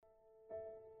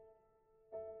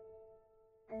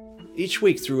Each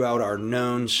week throughout our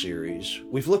Known series,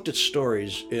 we've looked at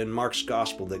stories in Mark's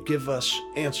Gospel that give us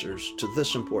answers to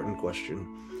this important question: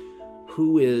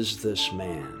 who is this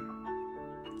man?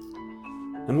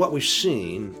 And what we've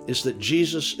seen is that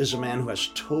Jesus is a man who has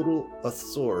total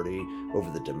authority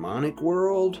over the demonic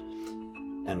world,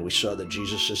 and we saw that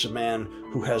Jesus is a man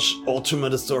who has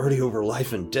ultimate authority over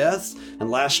life and death. And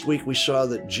last week we saw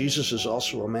that Jesus is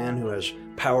also a man who has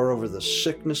power over the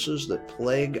sicknesses that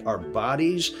plague our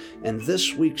bodies. And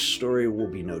this week's story will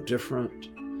be no different.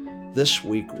 This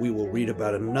week we will read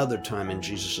about another time in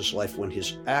Jesus' life when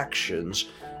his actions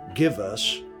give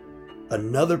us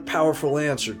another powerful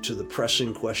answer to the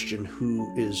pressing question,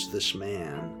 who is this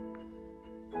man?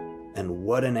 And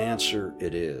what an answer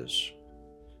it is.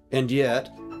 And yet,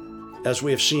 as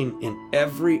we have seen in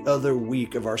every other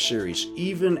week of our series,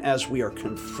 even as we are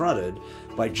confronted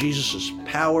by Jesus'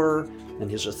 power and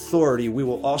his authority, we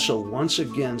will also once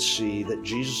again see that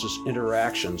Jesus'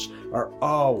 interactions are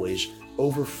always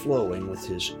overflowing with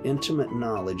his intimate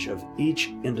knowledge of each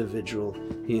individual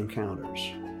he encounters.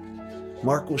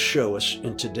 Mark will show us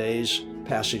in today's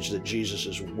passage that Jesus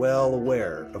is well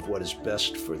aware of what is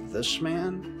best for this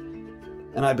man.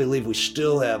 And I believe we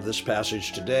still have this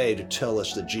passage today to tell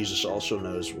us that Jesus also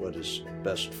knows what is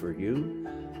best for you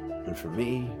and for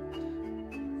me.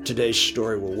 Today's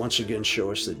story will once again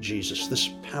show us that Jesus,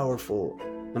 this powerful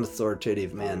and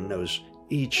authoritative man, knows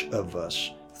each of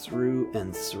us through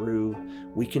and through.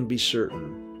 We can be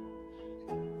certain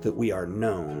that we are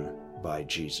known by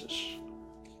Jesus.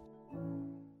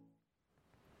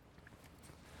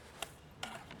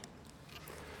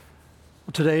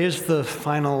 Today is the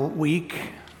final week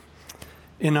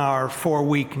in our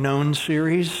 4-week Known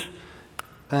series,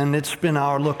 and it's been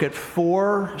our look at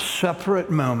 4 separate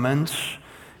moments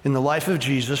in the life of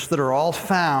Jesus that are all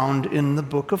found in the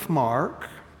book of Mark.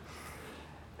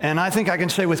 And I think I can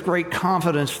say with great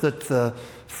confidence that the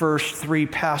first 3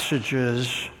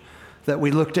 passages that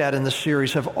we looked at in the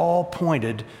series have all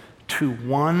pointed to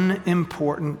one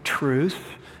important truth,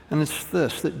 and it's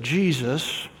this: that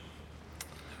Jesus,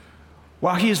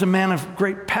 while he is a man of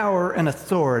great power and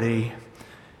authority,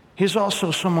 he's also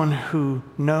someone who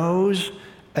knows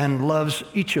and loves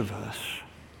each of us.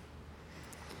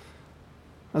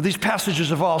 Now, these passages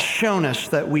have all shown us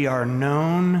that we are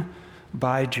known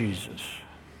by Jesus.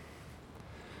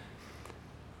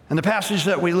 And the passage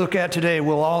that we look at today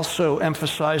will also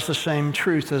emphasize the same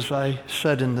truth as I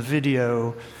said in the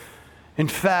video. In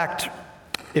fact,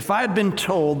 if I had been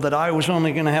told that I was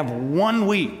only going to have 1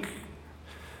 week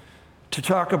to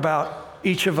talk about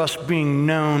each of us being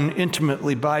known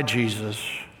intimately by Jesus,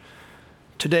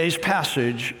 today's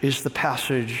passage is the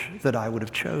passage that I would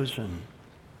have chosen.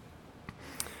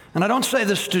 And I don't say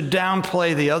this to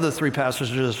downplay the other 3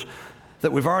 passages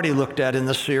that we've already looked at in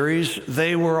the series.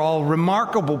 They were all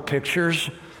remarkable pictures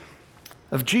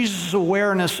of Jesus'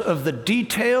 awareness of the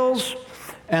details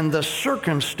and the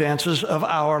circumstances of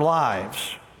our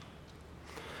lives.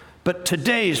 But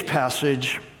today's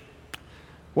passage,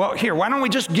 well, here, why don't we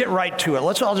just get right to it?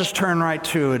 Let's all just turn right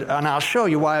to it, and I'll show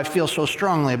you why I feel so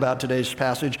strongly about today's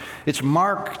passage. It's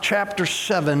Mark chapter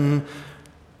 7,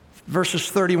 verses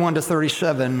 31 to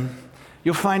 37.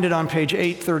 You'll find it on page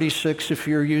 836 if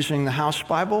you're using the House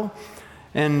Bible.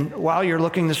 And while you're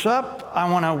looking this up, I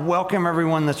want to welcome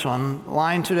everyone that's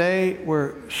online today.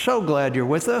 We're so glad you're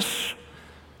with us.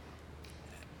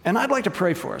 And I'd like to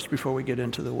pray for us before we get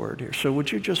into the word here. So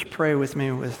would you just pray with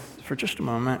me for just a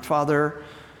moment? Father,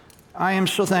 I am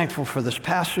so thankful for this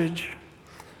passage.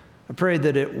 I pray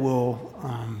that it will,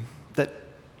 that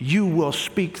you will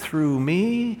speak through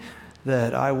me,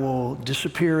 that I will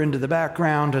disappear into the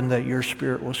background, and that your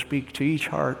Spirit will speak to each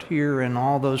heart here and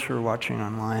all those who are watching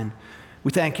online.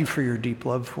 We thank you for your deep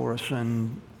love for us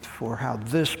and for how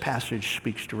this passage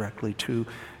speaks directly to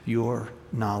your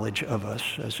knowledge of us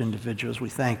as individuals. We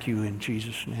thank you in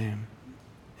Jesus' name.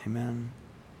 Amen.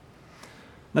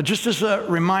 Now, just as a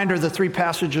reminder, the 3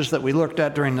 passages that we looked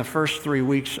at during the first 3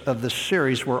 weeks of this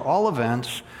series were all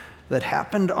events that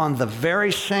happened on the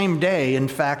very same day. In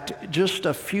fact, just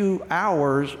a few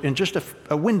hours, in just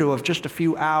a window of just a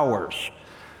few hours.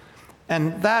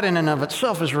 And that in and of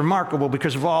itself is remarkable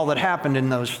because of all that happened in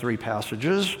those 3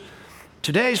 passages.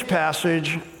 Today's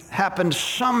passage happened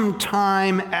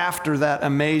sometime after that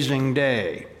amazing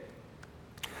day.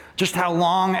 Just how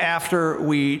long after,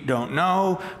 we don't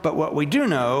know, but what we do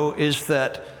know is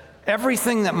that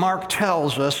everything that Mark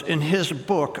tells us in his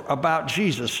book about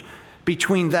Jesus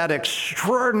between that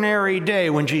extraordinary day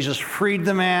when Jesus freed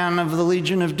the man of the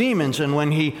legion of demons, and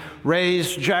when he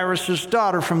raised Jairus'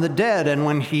 daughter from the dead, and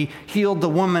when he healed the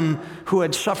woman who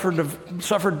had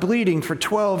suffered bleeding for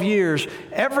 12 years.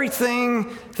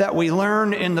 Everything that we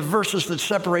learn in the verses that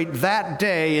separate that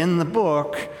day in the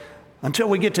book until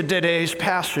we get to today's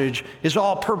passage is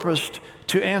all purposed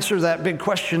to answer that big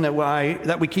question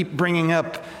that we keep bringing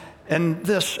up. And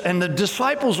the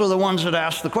disciples are the ones that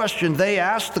asked the question. They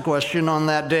asked the question on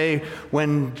that day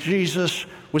when Jesus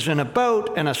was in a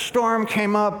boat and a storm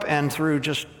came up, and through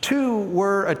just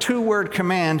a two-word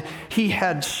command, he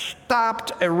had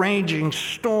stopped a raging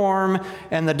storm.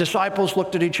 And the disciples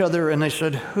looked at each other and they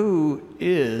said, "Who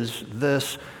is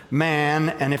this man?"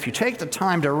 And if you take the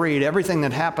time to read everything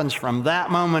that happens from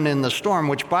that moment in the storm,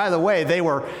 which, by the way,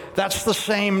 that's the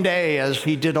same day as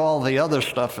he did all the other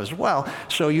stuff as well.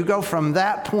 So you go from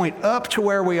that point up to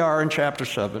where we are in chapter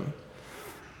 7.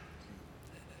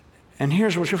 And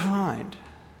here's what you find.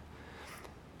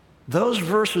 Those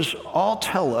verses all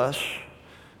tell us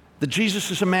that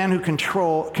Jesus is a man who can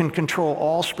control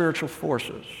all spiritual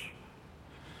forces.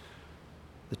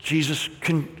 That Jesus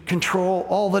can control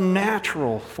all the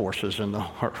natural forces in the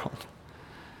world.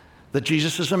 That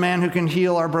Jesus is a man who can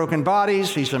heal our broken bodies.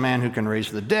 He's a man who can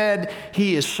raise the dead.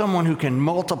 He is someone who can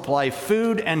multiply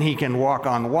food, and he can walk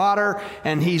on water.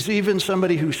 And he's even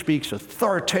somebody who speaks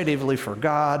authoritatively for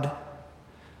God.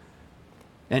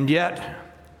 And yet,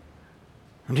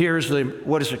 and here's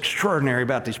what is extraordinary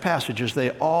about these passages, they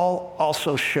all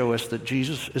also show us that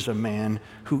Jesus is a man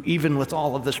who, even with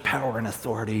all of this power and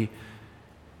authority,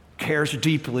 cares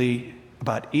deeply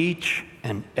about each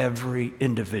and every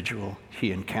individual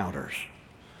he encounters.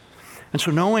 And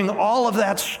so knowing all of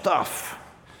that stuff,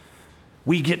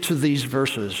 we get to these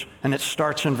verses, and it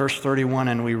starts in verse 31,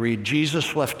 and we read,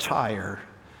 "Jesus left Tyre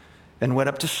and went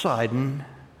up to Sidon,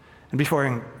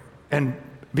 and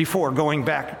before going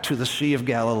back to the Sea of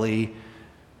Galilee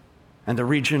and the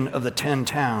region of the 10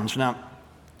 towns." Now,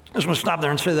 I just want to stop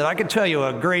there and say that I could tell you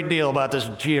a great deal about this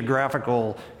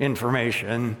geographical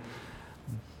information.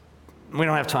 We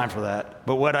don't have time for that.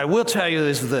 But what I will tell you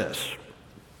is this.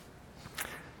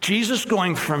 Jesus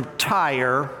going from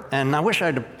Tyre, and I wish I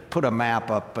had put a map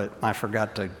up, but I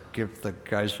forgot to give the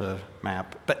guys a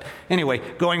map. But anyway,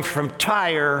 going from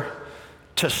Tyre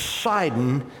to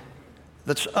Sidon,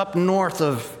 that's up north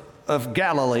of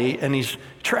Galilee, and he's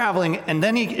traveling, and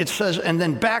then it says, and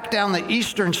then back down the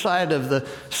eastern side of the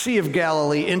Sea of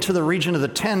Galilee into the region of the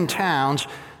 10 towns.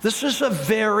 This is a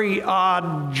very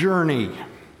odd journey.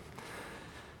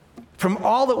 From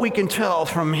all that we can tell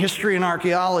from history and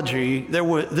archaeology,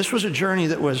 this was a journey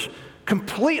that was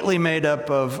completely made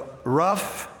up of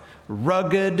rough,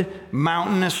 rugged,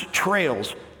 mountainous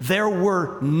trails. There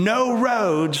were no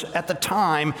roads at the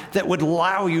time that would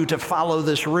allow you to follow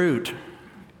this route.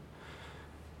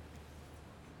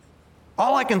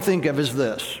 All I can think of is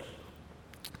this,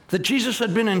 that Jesus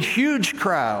had been in huge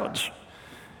crowds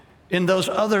in those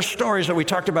other stories that we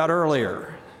talked about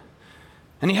earlier.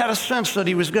 And he had a sense that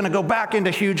he was going to go back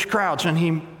into huge crowds, and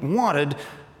he wanted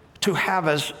to have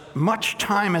as much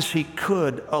time as he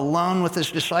could alone with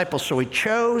his disciples. So he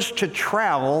chose to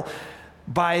travel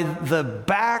by the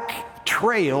back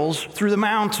trails through the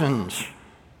mountains.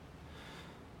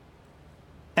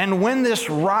 And when this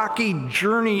rocky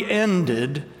journey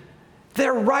ended,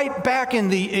 they're right back in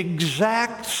the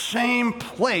exact same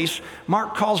place.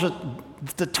 Mark calls it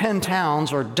the 10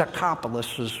 towns, or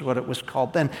Decapolis is what it was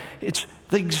called then. It's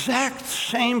the exact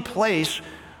same place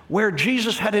where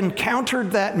Jesus had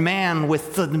encountered that man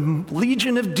with the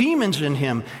legion of demons in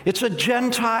him. It's a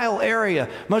Gentile area.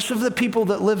 Most of the people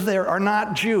that live there are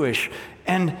not Jewish.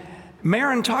 And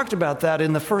Marin talked about that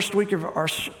in the first week of our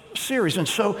series. And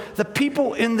so the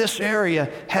people in this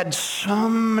area had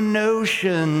some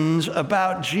notions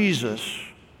about Jesus.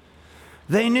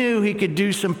 They knew he could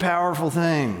do some powerful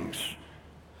things.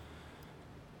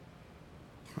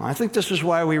 I think this is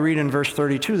why we read in verse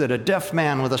 32 that a deaf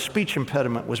man with a speech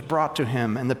impediment was brought to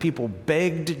him, and the people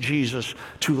begged Jesus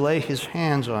to lay his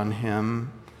hands on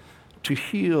him to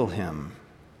heal him.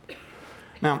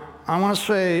 Now, I want to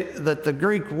say that the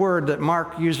Greek word that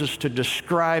Mark uses to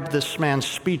describe this man's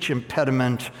speech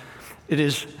impediment, it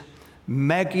is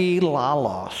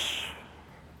megilalos.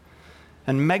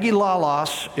 And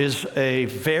megilalos is a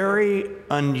very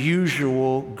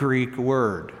unusual Greek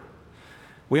word.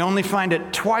 We only find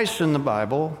it twice in the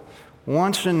Bible,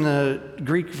 once in the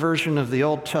Greek version of the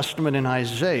Old Testament in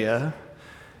Isaiah,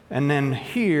 and then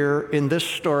here in this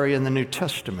story in the New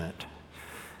Testament.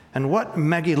 And what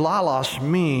megilalos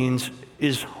means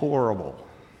is horrible.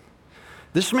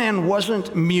 This man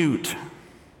wasn't mute.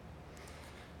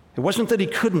 It wasn't that he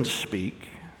couldn't speak.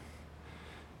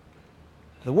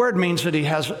 The word means that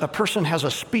a person has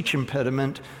a speech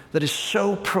impediment that is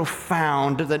so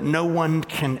profound that no one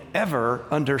can ever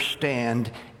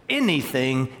understand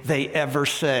anything they ever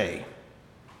say.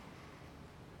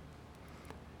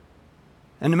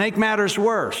 And to make matters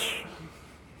worse,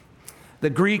 the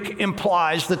Greek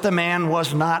implies that the man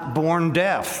was not born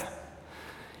deaf.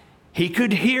 He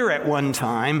could hear at one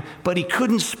time, but he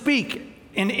couldn't speak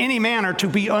in any manner to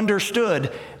be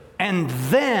understood. And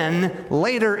then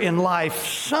later in life,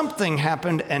 something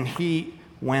happened and he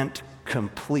went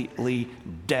completely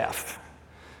deaf.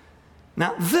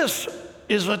 Now, this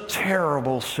is a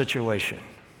terrible situation.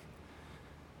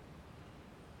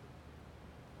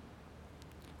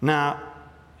 Now,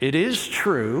 it is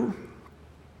true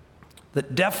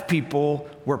that deaf people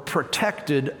were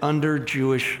protected under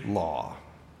Jewish law.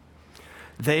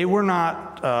 They were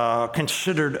not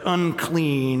considered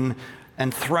unclean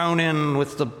and thrown in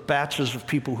with the batches of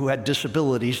people who had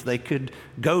disabilities. They could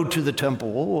go to the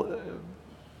temple.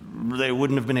 They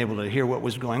wouldn't have been able to hear what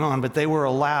was going on, but they were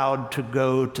allowed to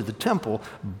go to the temple.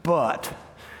 But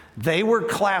they were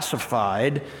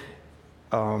classified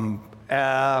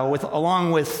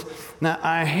along with, now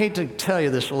I hate to tell you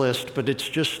this list, but it's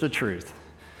just the truth.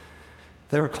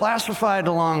 They were classified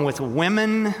along with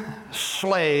women,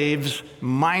 slaves,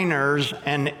 minors,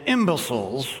 and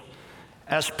imbeciles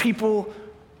as people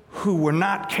who were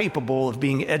not capable of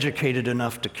being educated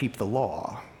enough to keep the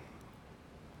law.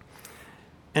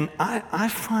 And I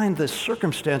find the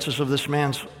circumstances of this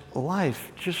man's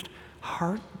life just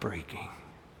heartbreaking.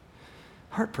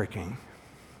 Heartbreaking.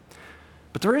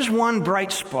 But there is one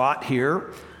bright spot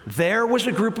here. There was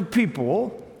a group of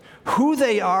people. Who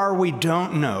they are, we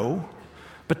don't know.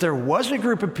 But there was a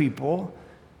group of people,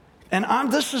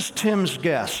 and this is Tim's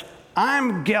guess.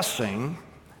 I'm guessing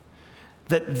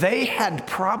that they had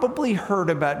probably heard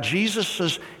about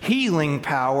Jesus' healing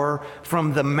power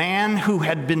from the man who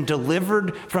had been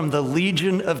delivered from the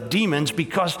legion of demons,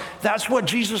 because that's what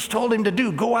Jesus told him to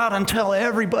do. Go out and tell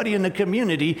everybody in the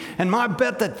community. And my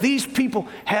bet that these people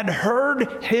had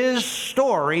heard his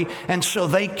story, and so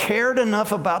they cared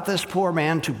enough about this poor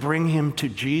man to bring him to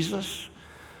Jesus.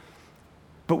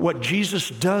 But what Jesus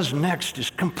does next is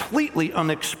completely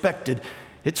unexpected.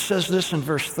 It says this in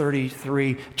verse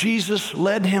 33, Jesus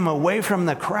led him away from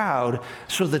the crowd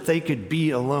so that they could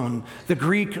be alone. The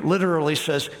Greek literally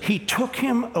says he took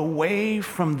him away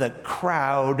from the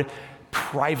crowd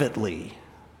privately.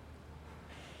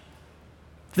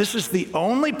 This is the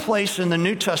only place in the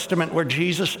New Testament where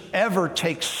Jesus ever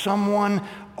takes someone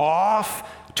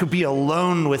off to be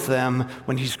alone with them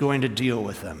when he's going to deal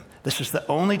with them. This is the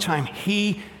only time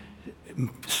he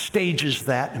stages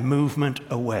that movement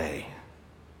away.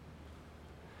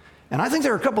 And I think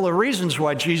there are a couple of reasons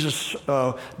why Jesus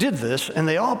did this, and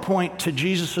they all point to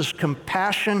Jesus'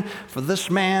 compassion for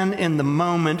this man in the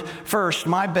moment. First,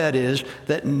 my bet is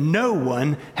that no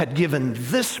one had given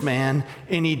this man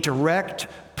any direct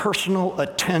personal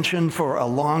attention for a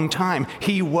long time.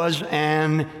 He was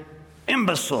an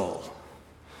imbecile.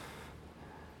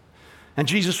 And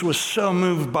Jesus was so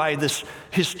moved by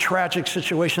his tragic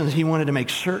situation that he wanted to make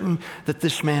certain that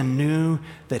this man knew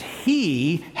that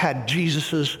he had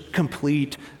Jesus'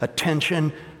 complete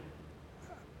attention,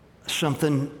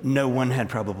 something no one had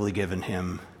probably given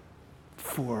him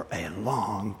for a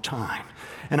long time.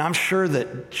 And I'm sure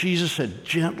that Jesus had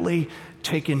gently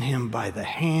taken him by the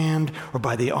hand or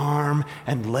by the arm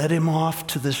and led him off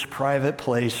to this private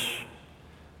place.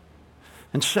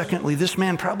 And secondly, this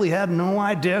man probably had no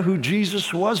idea who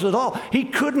Jesus was at all. He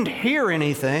couldn't hear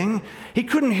anything. He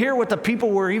couldn't hear what the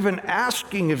people were even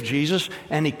asking of Jesus,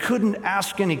 and he couldn't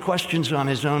ask any questions on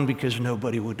his own because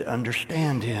nobody would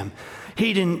understand him.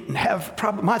 He didn't have,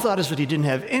 my thought is that he didn't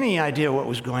have any idea what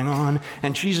was going on,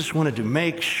 and Jesus wanted to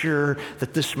make sure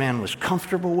that this man was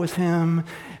comfortable with him,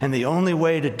 and the only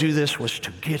way to do this was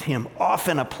to get him off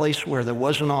in a place where there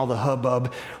wasn't all the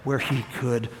hubbub, where he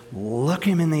could look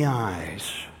him in the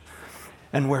eyes,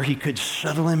 and where he could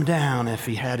settle him down if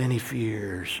he had any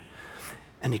fears,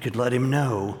 and he could let him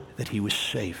know that he was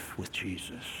safe with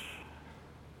Jesus.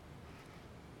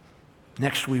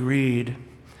 Next we read,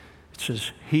 it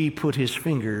says, he put his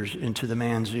fingers into the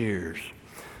man's ears.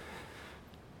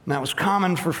 Now, it was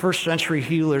common for first century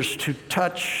healers to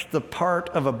touch the part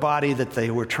of a body that they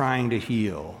were trying to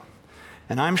heal.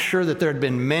 And I'm sure that there had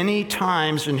been many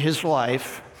times in his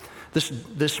life,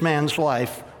 this man's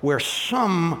life, where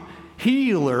some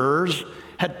healers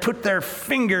had put their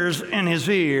fingers in his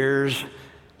ears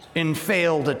in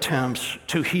failed attempts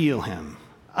to heal him.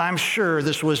 I'm sure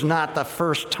this was not the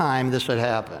first time this had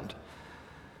happened.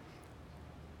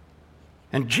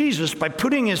 And Jesus, by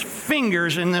putting his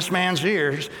fingers in this man's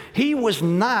ears, he was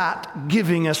not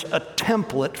giving us a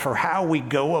template for how we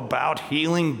go about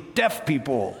healing deaf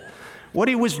people. What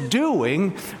he was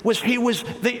doing was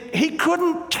he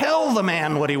couldn't tell the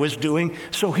man what he was doing,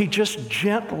 so he just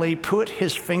gently put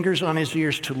his fingers on his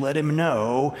ears to let him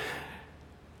know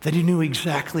that he knew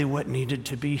exactly what needed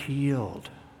to be healed.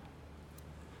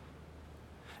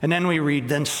 And then we read,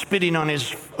 then spitting on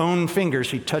his own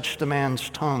fingers, he touched the man's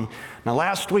tongue. Now,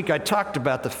 last week I talked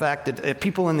about the fact that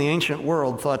people in the ancient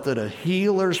world thought that a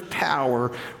healer's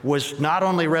power was not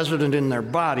only resident in their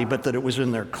body, but that it was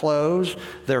in their clothes,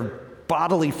 their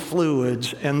bodily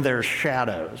fluids, and their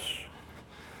shadows.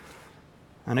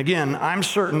 And again, I'm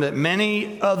certain that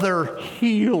many other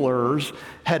healers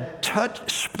had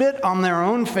spit on their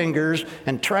own fingers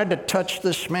and tried to touch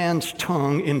this man's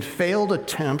tongue in failed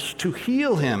attempts to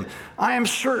heal him. I am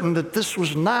certain that this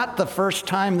was not the first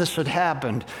time this had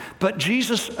happened. But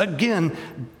Jesus, again,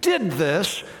 did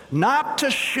this not to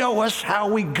show us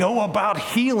how we go about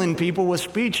healing people with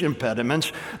speech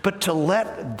impediments, but to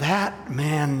let that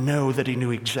man know that he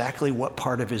knew exactly what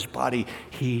part of his body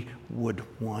he would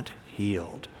want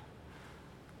healed.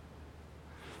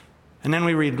 And then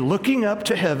we read, looking up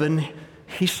to heaven,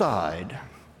 he sighed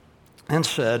and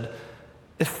said,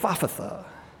 Ephphatha,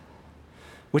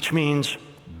 which means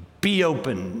be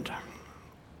opened.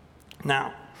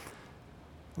 Now,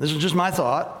 this is just my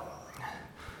thought,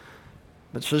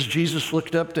 but it says Jesus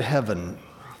looked up to heaven.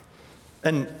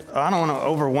 And I don't want to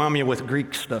overwhelm you with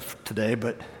Greek stuff today,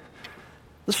 but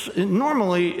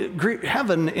normally,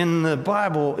 heaven in the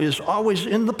Bible is always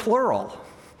in the plural,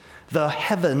 the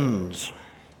heavens.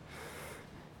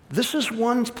 This is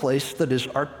one place that is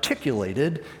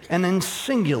articulated and in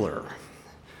singular.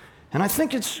 And I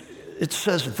think it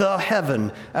says the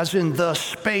heaven, as in the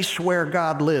space where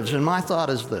God lives. And my thought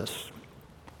is this,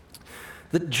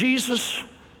 that Jesus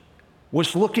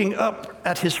was looking up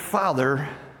at his Father,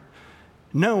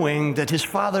 knowing that his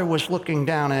Father was looking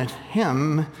down at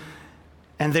him,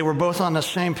 and they were both on the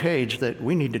same page that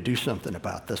we need to do something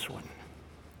about this one.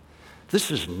 This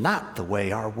is not the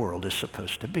way our world is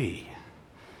supposed to be.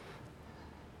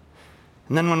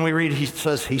 And then when we read, he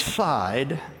says he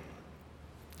sighed.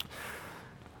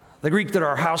 The Greek that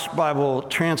our house Bible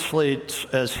translates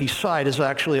as he sighed is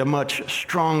actually a much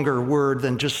stronger word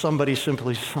than just somebody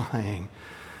simply sighing.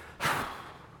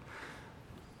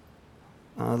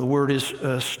 The word is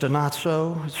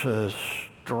stenazo. It's a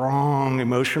strong,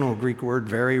 emotional Greek word,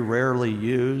 very rarely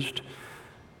used,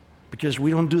 because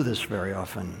we don't do this very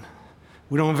often.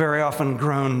 We don't very often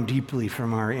groan deeply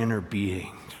from our inner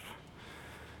beings.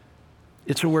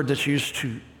 It's a word that's used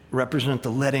to represent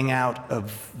the letting out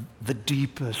of the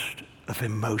deepest of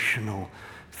emotional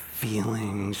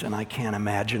feelings, and I can't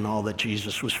imagine all that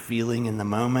Jesus was feeling in the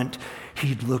moment.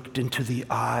 He'd looked into the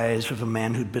eyes of a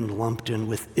man who'd been lumped in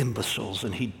with imbeciles,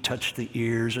 and he'd touched the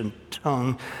ears and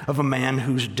tongue of a man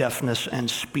whose deafness and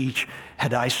speech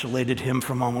had isolated him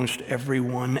from almost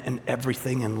everyone and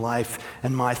everything in life.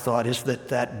 And my thought is that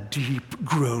that deep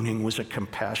groaning was a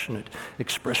compassionate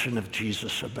expression of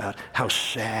Jesus about how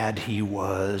sad he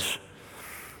was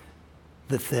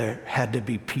that there had to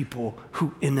be people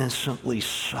who innocently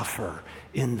suffer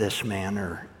in this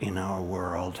manner in our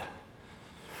world.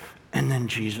 And then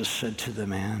Jesus said to the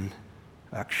man,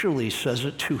 actually says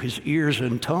it to his ears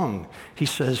and tongue. He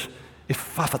says,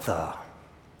 Ephphatha.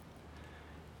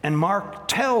 And Mark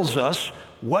tells us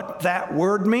what that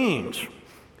word means.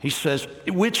 He says,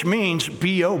 which means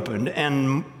be opened.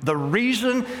 And the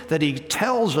reason that he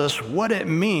tells us what it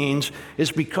means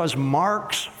is because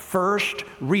Mark's first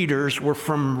readers were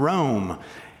from Rome.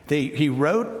 He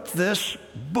wrote this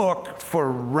book for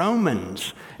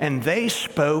Romans, and they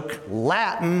spoke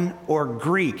Latin or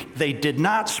Greek. They did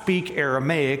not speak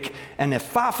Aramaic, and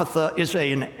Ephphatha is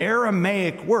an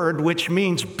Aramaic word which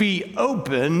means be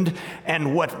opened.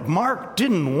 And what Mark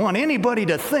didn't want anybody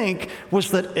to think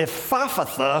was that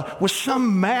Ephphatha was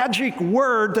some magic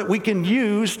word that we can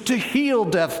use to heal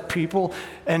deaf people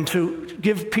and to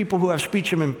give people who have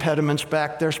speech impediments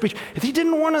back their speech. He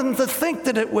didn't want them to think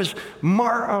that it was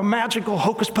magical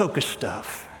hocus pocus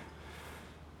stuff.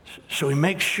 So he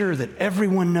makes sure that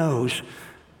everyone knows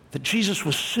that Jesus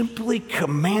was simply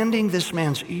commanding this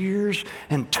man's ears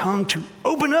and tongue to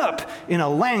open up in a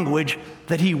language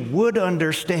that he would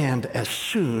understand as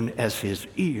soon as his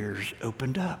ears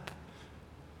opened up.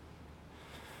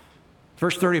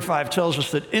 Verse 35 tells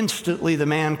us that instantly the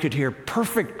man could hear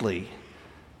perfectly,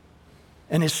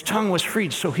 and his tongue was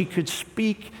freed so he could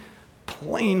speak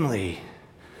plainly.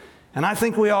 And I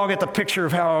think we all get the picture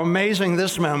of how amazing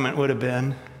this moment would have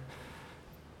been.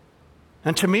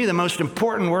 And to me, the most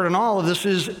important word in all of this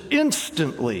is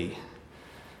instantly.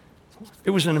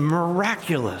 It was a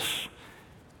miraculous,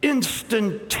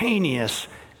 instantaneous,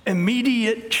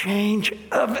 immediate change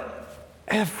of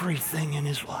everything in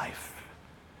his life.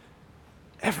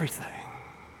 Everything.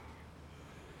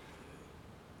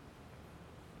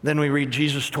 Then we read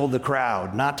Jesus told the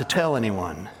crowd not to tell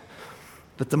anyone.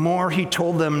 But the more he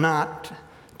told them not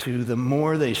to, the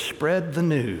more they spread the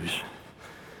news.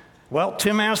 Well,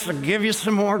 Tim has to give you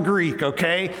some more Greek,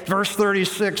 okay? Verse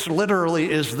 36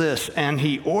 literally is this: and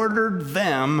he ordered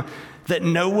them that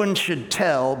no one should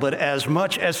tell, but as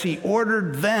much as he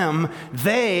ordered them,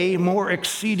 they more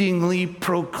exceedingly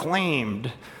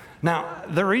proclaimed. Now,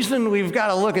 the reason we've got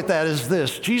to look at that is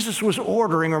this: Jesus was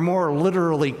ordering, or more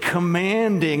literally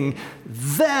commanding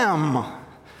them.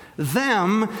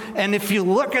 And if you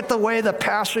look at the way the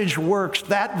passage works,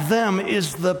 that them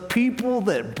is the people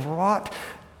that brought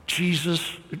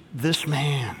Jesus, this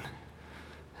man.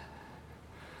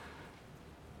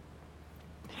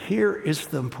 Here is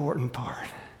the important part.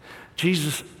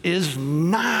 Jesus is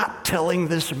not telling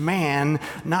this man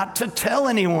not to tell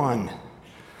anyone.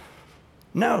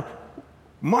 No,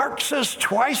 Mark says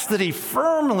twice that he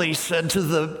firmly said to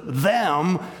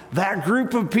them, that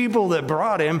group of people that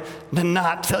brought him, to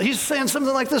not tell. He's saying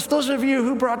something like this: those of you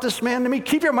who brought this man to me,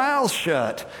 keep your mouths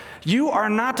shut. You are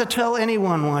not to tell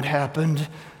anyone what happened.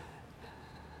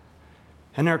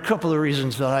 And there are a couple of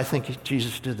reasons that I think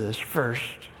Jesus did this. First,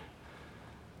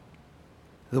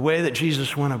 the way that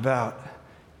Jesus went about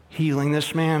healing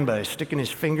this man by sticking his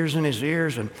fingers in his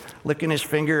ears and licking his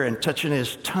finger and touching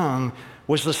his tongue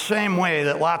was the same way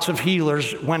that lots of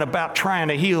healers went about trying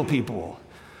to heal people.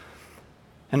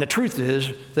 And the truth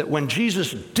is that when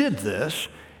Jesus did this,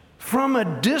 from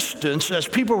a distance, as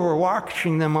people were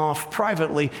watching them off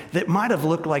privately, that might have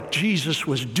looked like Jesus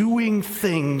was doing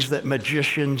things that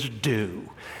magicians do.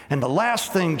 And the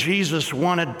last thing Jesus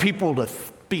wanted people to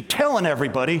be telling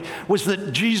everybody was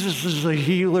that Jesus is a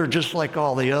healer just like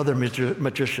all the other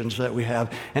magicians that we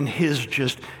have, and his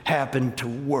just happened to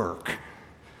work.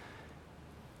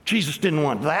 Jesus didn't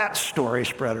want that story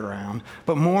spread around,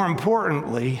 but more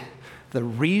importantly, the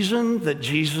reason that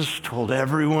Jesus told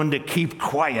everyone to keep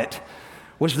quiet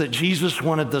was that Jesus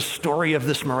wanted the story of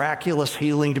this miraculous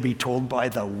healing to be told by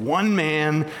the one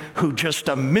man who just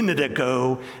a minute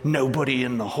ago nobody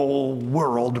in the whole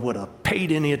world would have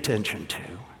paid any attention to.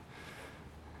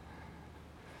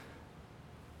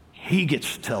 He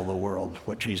gets to tell the world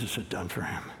what Jesus had done for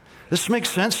him. This makes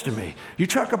sense to me. You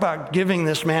talk about giving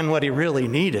this man what he really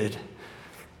needed.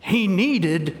 He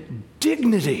needed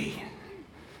dignity.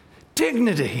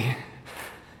 Dignity.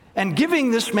 And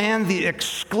giving this man the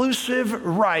exclusive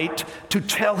right to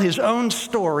tell his own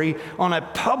story on a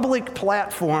public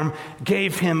platform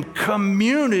gave him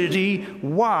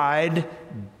community-wide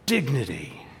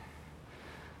dignity.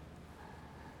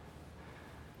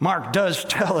 Mark does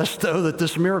tell us, though, that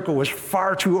this miracle was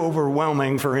far too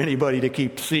overwhelming for anybody to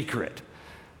keep secret.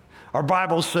 Our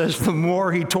Bible says the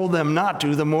more he told them not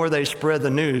to, the more they spread the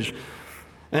news.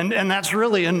 And that's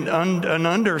really an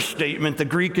understatement. The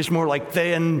Greek is more like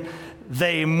then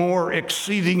they more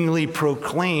exceedingly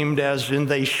proclaimed, as in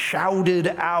they shouted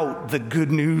out the good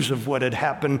news of what had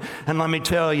happened. And let me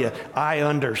tell you, I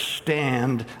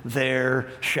understand their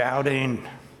shouting.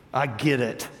 I get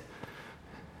it.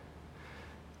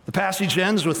 The passage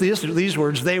ends with these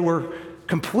words: they were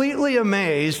completely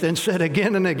amazed and said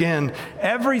again and again,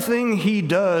 everything he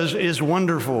does is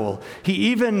wonderful. He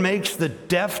even makes the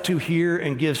deaf to hear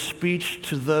and gives speech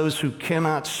to those who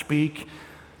cannot speak.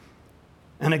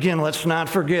 And again, let's not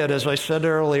forget, as I said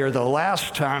earlier, the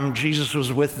last time Jesus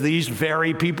was with these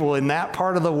very people in that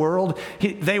part of the world,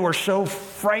 they were so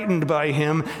frightened by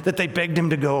him that they begged him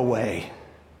to go away.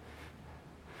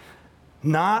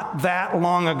 Not that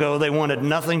long ago, they wanted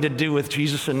nothing to do with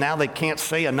Jesus, and now they can't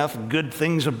say enough good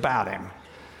things about him.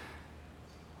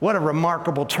 What a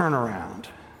remarkable turnaround.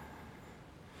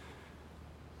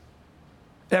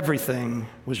 Everything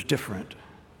was different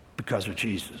because of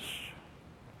Jesus.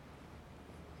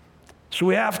 So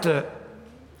we have to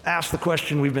ask the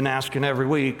question we've been asking every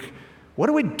week: what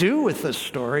do we do with this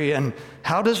story, and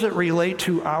how does it relate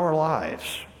to our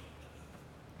lives?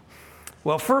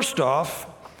 Well, first off,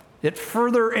 it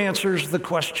further answers the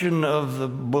question of the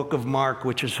book of Mark,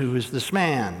 which is, who is this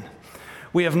man?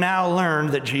 We have now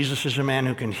learned that Jesus is a man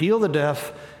who can heal the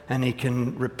deaf, and he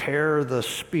can repair the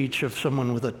speech of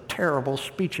someone with a terrible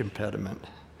speech impediment.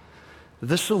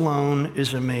 This alone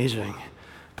is amazing.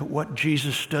 But what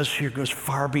Jesus does here goes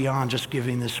far beyond just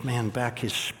giving this man back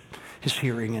his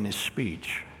hearing and his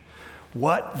speech.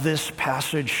 What this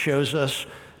passage shows us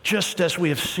just as we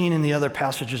have seen in the other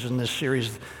passages in this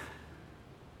series,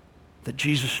 that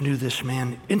Jesus knew this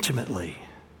man intimately,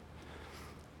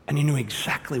 and he knew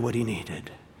exactly what he needed.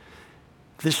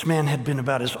 This man had been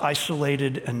about as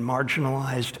isolated and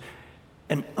marginalized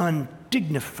and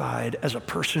undignified as a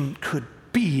person could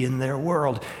be in their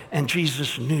world. And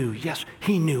Jesus knew, yes,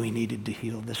 he knew he needed to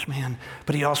heal this man,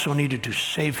 but he also needed to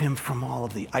save him from all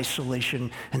of the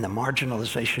isolation and the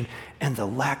marginalization and the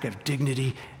lack of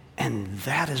dignity. And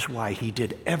that is why he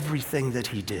did everything that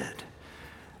he did.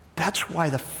 That's why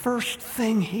the first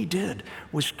thing he did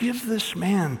was give this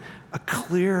man a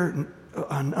clear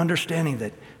understanding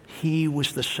that he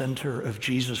was the center of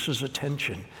Jesus'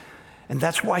 attention. And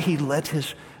that's why he let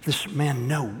this man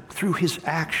know through his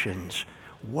actions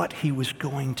what he was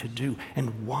going to do,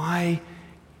 and why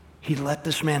he let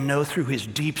this man know through his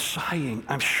deep sighing.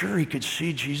 I'm sure he could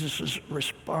see Jesus'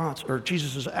 response or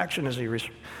Jesus' action as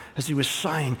he was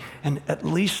sighing, and at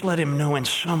least let him know in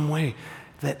some way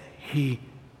that he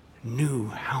knew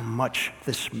how much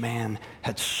this man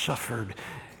had suffered,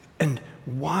 and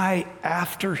why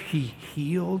after he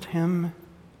healed him,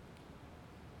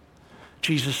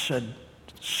 Jesus said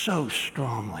so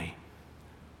strongly,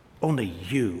 only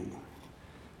you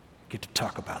get to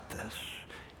talk about this.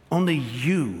 Only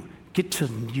you get to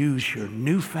use your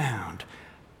newfound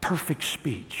perfect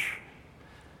speech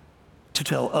to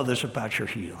tell others about your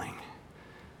healing.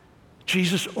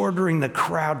 Jesus ordering the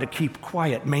crowd to keep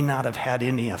quiet may not have had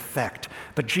any effect,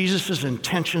 but Jesus'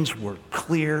 intentions were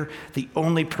clear. The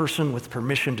only person with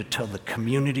permission to tell the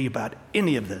community about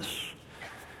any of this,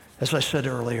 as I said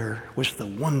earlier, was the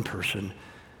one person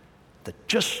that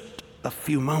just a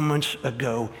few moments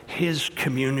ago his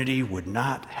community would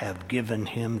not have given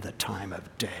him the time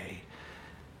of day.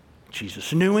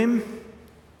 Jesus knew him,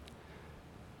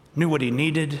 knew what he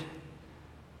needed,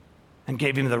 and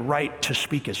gave him the right to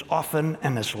speak as often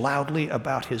and as loudly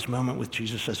about his moment with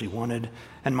Jesus as he wanted.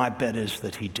 And my bet is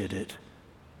that he did it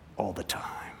all the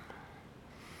time.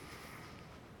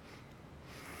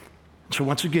 So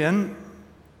once again,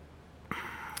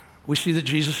 we see that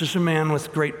Jesus is a man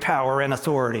with great power and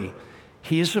authority.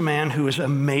 He is a man who is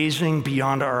amazing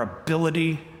beyond our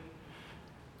ability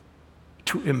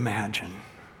to imagine.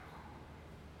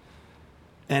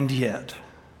 And yet,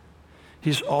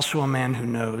 he's also a man who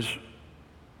knows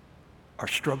our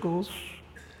struggles,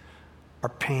 our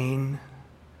pain,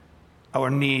 our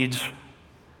needs,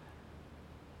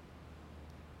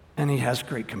 and he has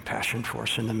great compassion for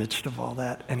us in the midst of all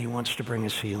that, and he wants to bring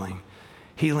us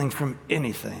healing from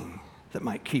anything that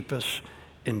might keep us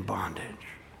in bondage.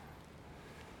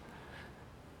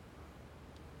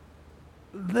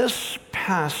 This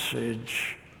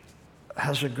passage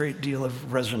has a great deal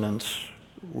of resonance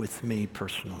with me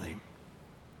personally.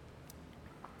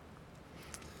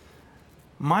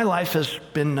 My life has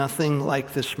been nothing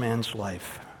like this man's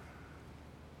life.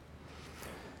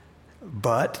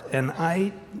 But, and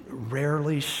I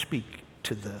rarely speak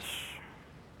to this,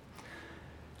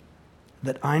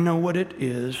 that I know what it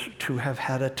is to have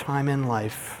had a time in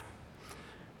life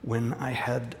when I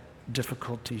had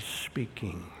difficulty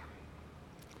speaking,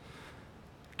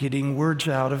 getting words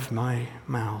out of my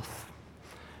mouth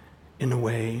in a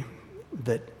way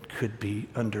that could be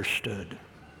understood.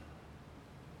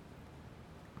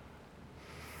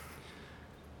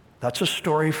 That's a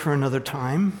story for another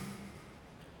time.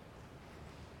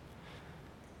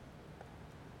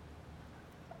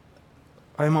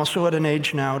 I'm also at an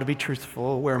age now, to be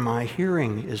truthful, where my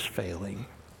hearing is failing.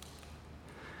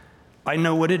 I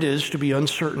know what it is to be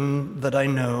uncertain that I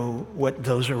know what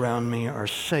those around me are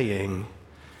saying.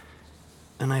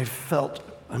 And I've felt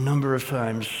a number of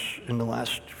times in the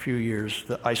last few years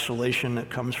the isolation that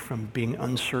comes from being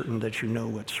uncertain that you know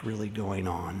what's really going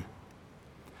on.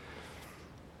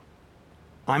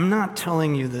 I'm not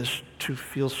telling you this to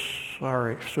feel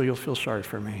sorry, so you'll feel sorry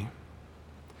for me.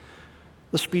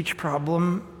 The speech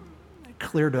problem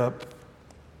cleared up.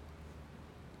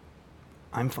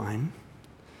 I'm fine.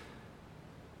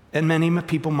 And many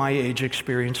people my age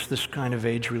experience this kind of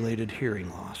age-related hearing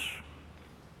loss.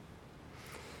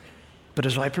 But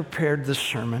as I prepared this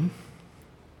sermon,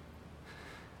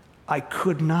 I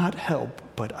could not help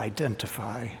but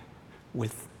identify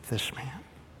with this man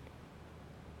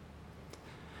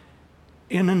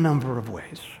in a number of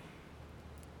ways.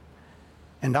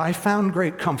 And I found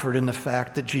great comfort in the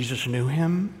fact that Jesus knew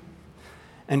him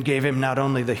and gave him not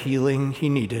only the healing he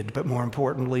needed, but more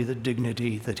importantly, the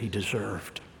dignity that he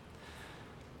deserved.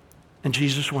 And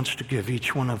Jesus wants to give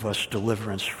each one of us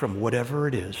deliverance from whatever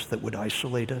it is that would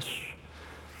isolate us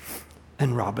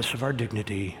and rob us of our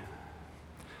dignity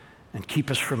and keep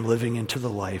us from living into the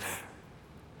life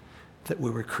that we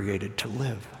were created to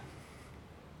live.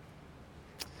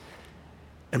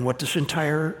 And what this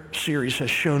entire series has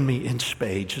shown me in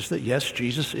spades is that, yes,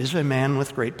 Jesus is a man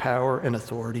with great power and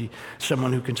authority,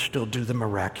 someone who can still do the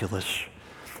miraculous.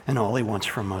 And all he wants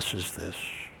from us is this.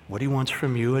 What he wants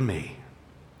from you and me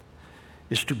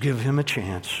is to give him a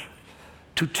chance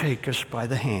to take us by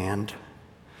the hand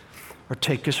or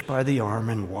take us by the arm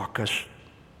and walk us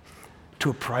to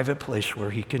a private place where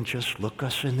he can just look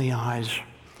us in the eyes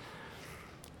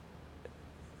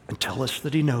and tell us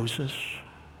that he knows us,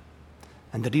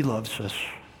 and that he loves us,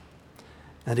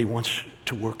 and he wants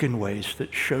to work in ways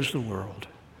that shows the world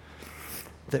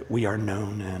that we are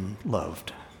known and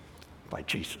loved by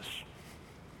Jesus.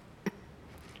 Would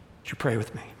you pray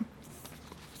with me?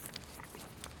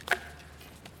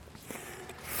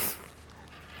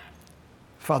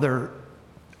 Father,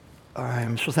 I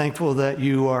am so thankful that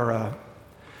you are a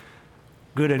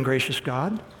good and gracious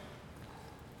God.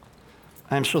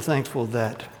 I am so thankful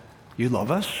that you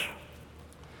love us,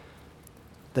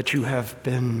 that you have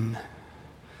been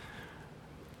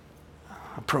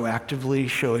proactively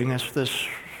showing us this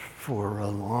for a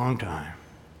long time.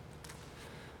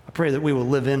 I pray that we will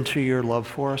live into your love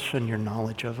for us and your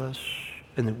knowledge of us,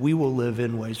 and that we will live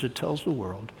in ways that tells the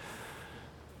world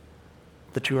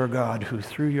that you are God who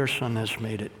through your Son has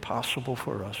made it possible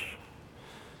for us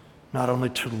not only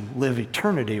to live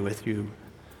eternity with you,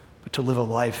 but to live a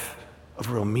life of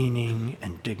real meaning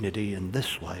and dignity in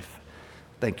this life.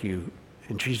 Thank you.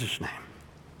 In Jesus' name,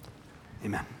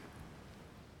 amen.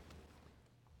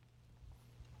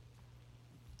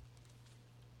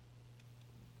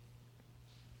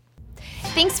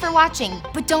 Thanks for watching,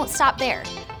 but don't stop there.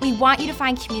 We want you to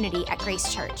find community at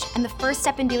Grace Church, and the first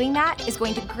step in doing that is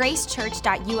going to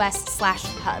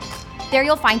gracechurch.us/hub. There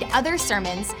you'll find other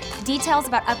sermons, details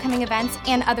about upcoming events,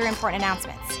 and other important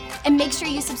announcements. And make sure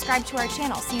you subscribe to our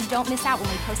channel so you don't miss out when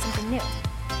we post something new.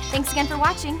 Thanks again for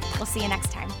watching. We'll see you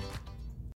next time.